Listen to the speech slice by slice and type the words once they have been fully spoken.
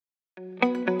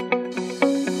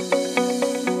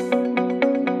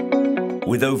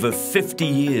With over 50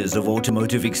 years of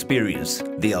automotive experience,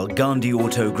 the Ghandi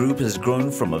Auto Group has grown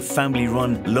from a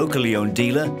family-run, locally owned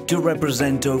dealer to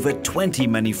represent over 20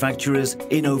 manufacturers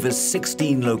in over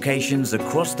 16 locations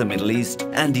across the Middle East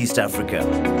and East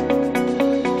Africa.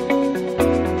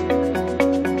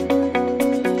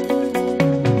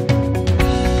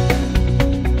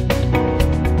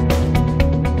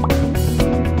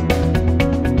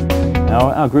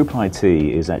 Our group IT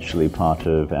is actually part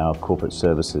of our corporate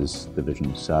services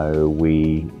division, so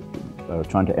we are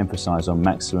trying to emphasise on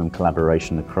maximum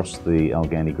collaboration across the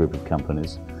Ghandi group of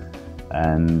companies,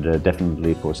 and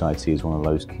definitely, of course, IT is one of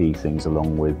those key things,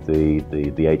 along with the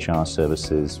HR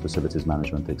services, facilities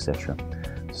management, etc.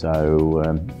 So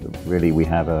really, we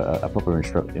have a proper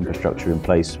infrastructure in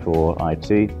place for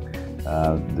IT.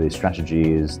 The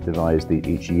strategy is devised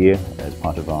each year as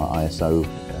part of our ISO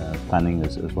planning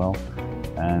as well.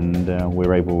 And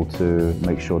we're able to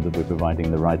make sure that we're providing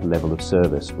the right level of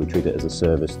service. We treat it as a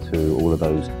service to all of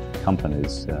those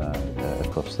companies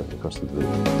across the group.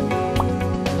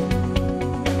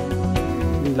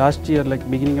 Last year,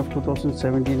 beginning of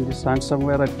 2017, this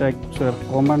ransomware attacks were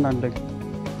common, and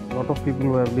a lot of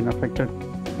people have been affected.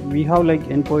 We have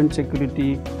endpoint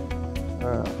security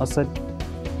asset,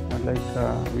 and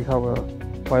we have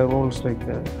firewalls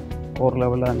core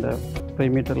level and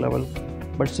perimeter level.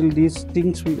 But still, these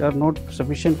things are not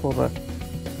sufficient for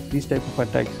these type of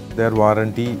attacks. Their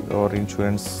warranty or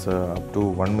insurance up to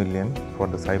 1 million for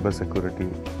the cyber security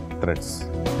threats.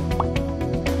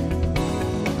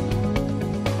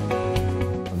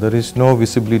 There is no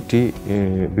visibility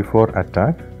before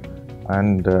attack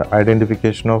and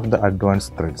identification of the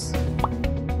advanced threats.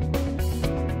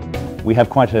 We have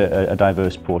quite a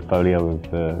diverse portfolio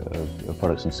of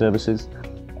products and services.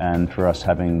 And for us,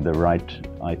 having the right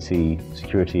IT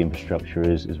security infrastructure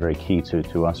is very key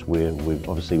to us.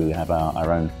 Obviously we have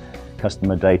our own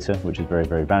customer data, which is very,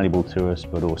 very valuable to us,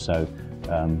 but also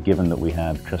given that we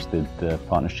have trusted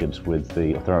partnerships with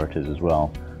the authorities as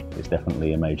well, it's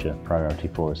definitely a major priority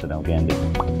for us at Ghandi.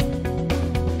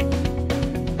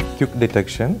 Quick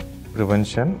detection,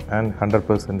 prevention and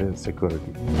 100%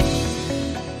 security.